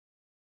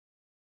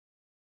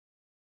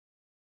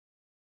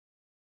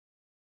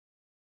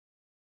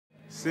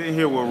Sitting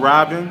here with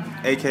Robin,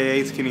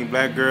 aka Skinny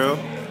Black Girl,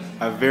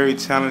 a very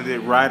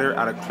talented writer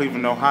out of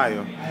Cleveland,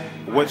 Ohio.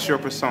 What's your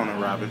persona,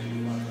 Robin?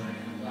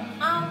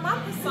 My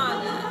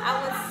persona,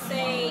 I would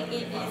say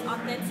it is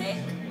authentic.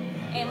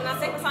 And when I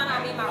say persona,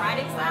 I mean my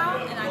writing style,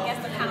 and I guess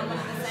they're kind of one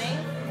and the same.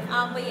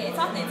 But yeah, it's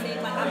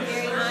authentic. Like, I'm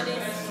very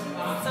honest,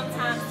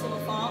 sometimes to a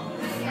fault.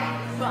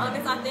 But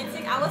it's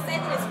authentic. I would say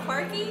that it's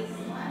quirky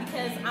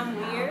because I'm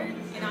weird,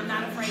 and I'm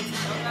not afraid to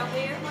show that I'm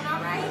weird when I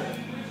write.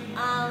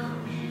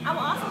 I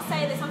will also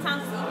say that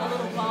sometimes it's even a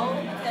little bold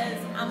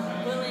because I'm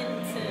willing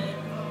to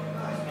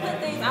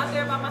put things out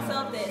there about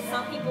myself that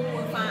some people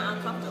would find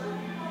uncomfortable.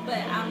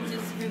 But I'm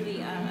just really,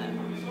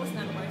 what's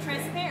another word?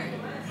 Transparent.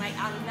 Like,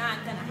 I'm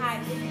not going to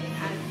hide anything.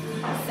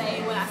 I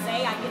say what I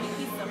say. I give you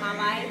pieces of my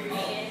life.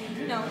 And,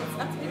 you know, it's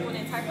up to people to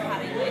interpret how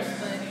they wish.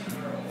 But,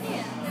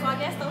 yeah. So I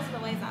guess those are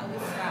the ways I would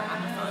describe my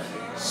persona.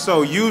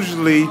 So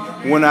usually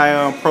when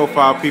I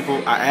profile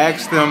people, I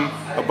ask them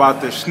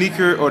about their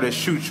sneaker or their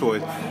shoe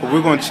choice. But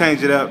we're going to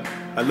change it up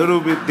a little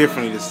bit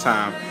differently this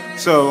time.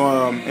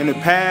 So in the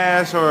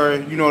past, or,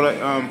 you know,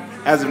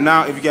 as of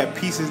now, if you got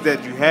pieces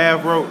that you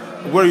have wrote,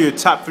 what are your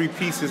top 3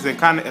 pieces, and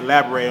kind of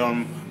elaborate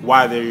on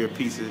why they're your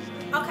pieces?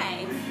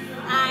 Okay,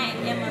 I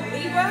am a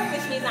Libra,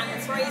 which means I'm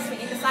notoriously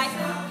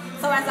indecisive.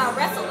 So as I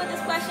wrestled with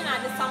this question,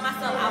 I just told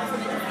myself I was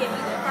going to just give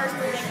you the first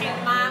 3 that came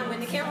to mind when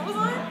the camera was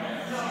on.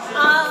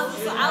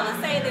 So I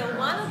would say that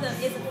one of them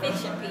is a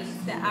fiction piece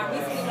that I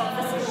recently wrote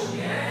for school.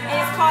 And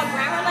it's called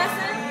Grammar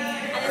Lesson,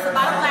 and it's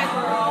about a black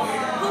girl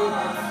who,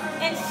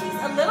 and she's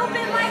a little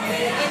bit like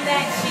me in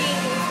that she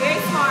is very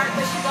smart,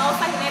 but she goes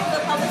like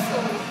neighborhood public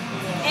school.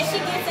 And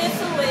she gets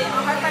into it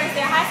on her first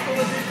day of high school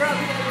with this girl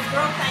because this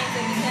girl thinks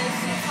that because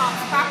she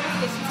talks properly,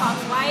 that she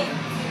talks white.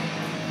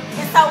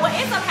 And so what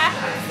ends up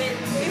happening is that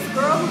this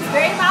girl who's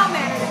very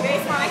mild-mannered and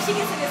very smart, like, she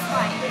gets in this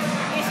fight.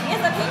 And she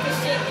ends up kicking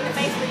shit in the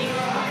face of the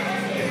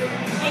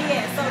English. And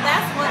yeah, so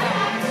that's one of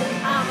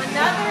them.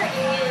 Another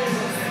is,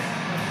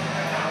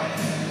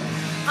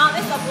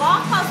 it's a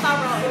blog post I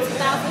wrote in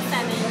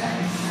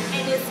 2007.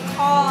 And it's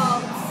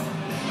called,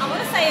 I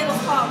want to say it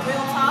was called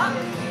Real Talk.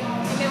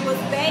 And it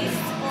was based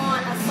on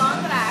a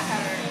song that I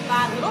heard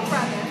by Little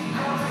Brother,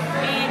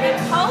 and it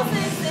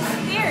poses this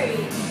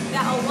theory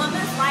that a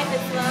woman's life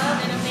is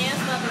love and a man's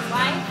love is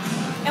life.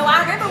 And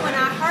I remember when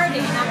I heard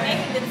it, and I'm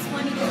making the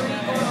 23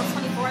 going on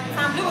 24 at the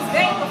time, it was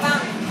very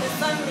profound because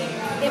suddenly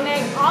it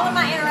made all of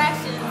my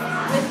interactions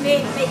with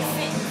men make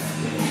sense.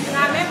 And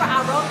I remember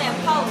I wrote that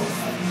post,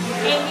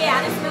 and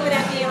yeah, I just remember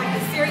that being like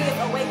a serious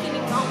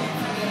awakening moment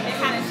that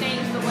kind of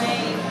changed the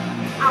way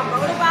I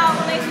wrote about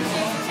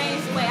relationships, and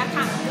changed the way I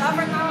kind of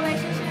govern my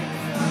relationships.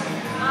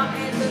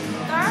 And the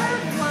third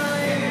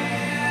one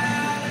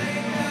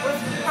was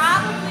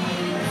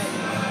probably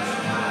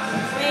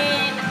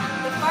when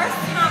the first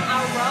time I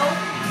wrote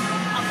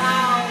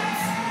about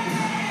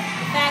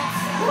the fact,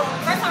 well,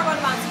 the first time I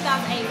wrote about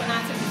 2008 when I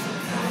took the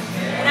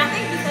suicide. And I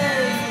think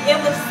because it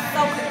was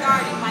so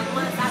cathartic, like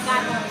once I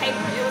got it on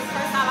paper, it was the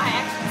first time I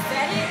actually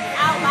said it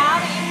out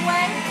loud in any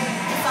way.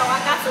 And so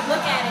I got to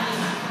look at it and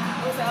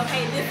it was like,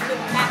 okay, this is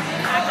what's happening.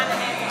 I kind of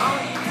had to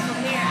own it. And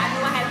from there, I knew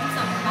I had to do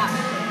something about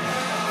it.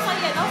 So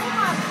yeah, those are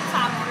my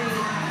top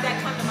 3 that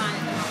come to mind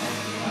at the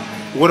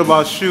moment. What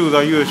about shoes?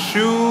 Are you a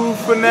shoe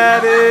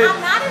fanatic? No,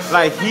 I'm not a shoe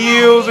like fanatic.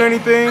 Heels or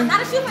anything? I'm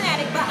not a shoe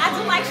fanatic, but I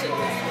do like shoes.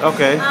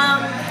 Okay.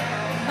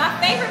 My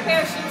favorite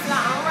pair of shoes that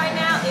I own right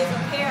now is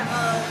a pair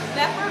of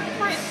leopard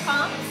print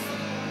pumps.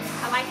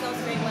 I like those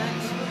very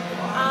much.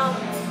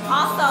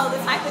 Also, the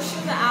type of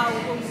shoe that I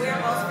will wear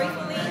most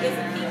frequently is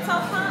a peep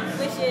toe pump,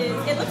 which is,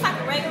 it looks like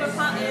a regular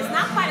pump, and it's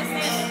not quite a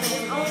sandal, but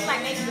it's only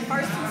like maybe the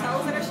first 2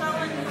 toes that are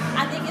showing.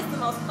 I think it's the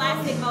most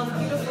classic, most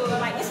beautiful,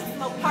 like, it's just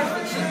the most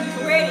perfect shoe. You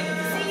can wear it in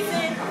the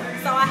season,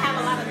 so I have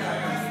a lot of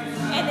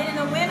those. And then in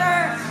the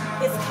winter,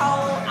 it's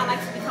cold, I like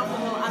to be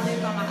comfortable, I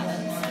live on my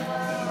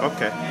huts.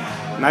 Okay,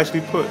 nicely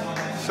put.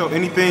 So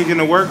anything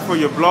in the work for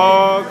your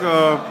blog?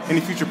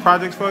 Any future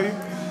projects for you?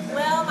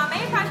 Well, my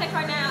main project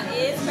right now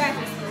is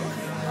graduate school.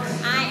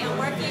 I am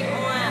working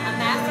on a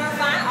Master of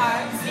Fine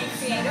Arts in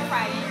Creative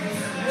Writing,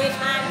 which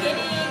I'm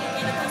getting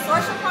in a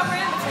consortium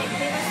program between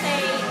Cleveland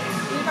State,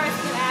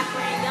 University of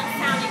Akron,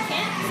 Youngstown, and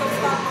Kent. So it's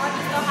called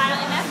Northeast Ohio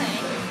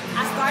MFA.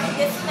 I started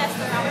this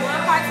semester. I'm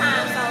going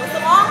part-time, so it's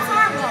a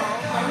long-term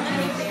goal.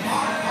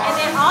 And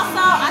then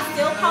also, I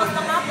still post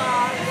on my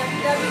blog,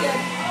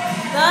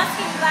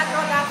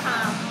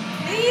 www.theskinnyBlackGirl.com.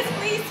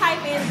 Please type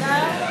in the,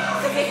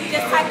 because if you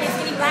just type in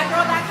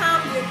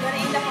skinnyBlackGirl.com, you're going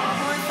to end up on the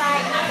porn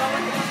site, and I go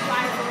into each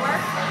flyer for work.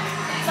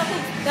 So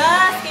please, The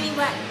Skinny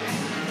Black.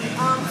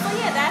 So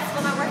yeah, that's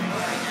what I'm working on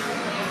right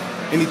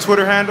now. Any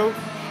Twitter handle?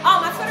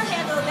 Oh, my Twitter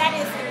handle, that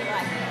is Skinny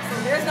Black Girl. So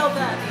there's no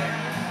the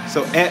there.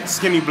 So at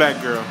Skinny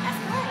Black Girl. That's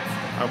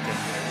correct. Okay.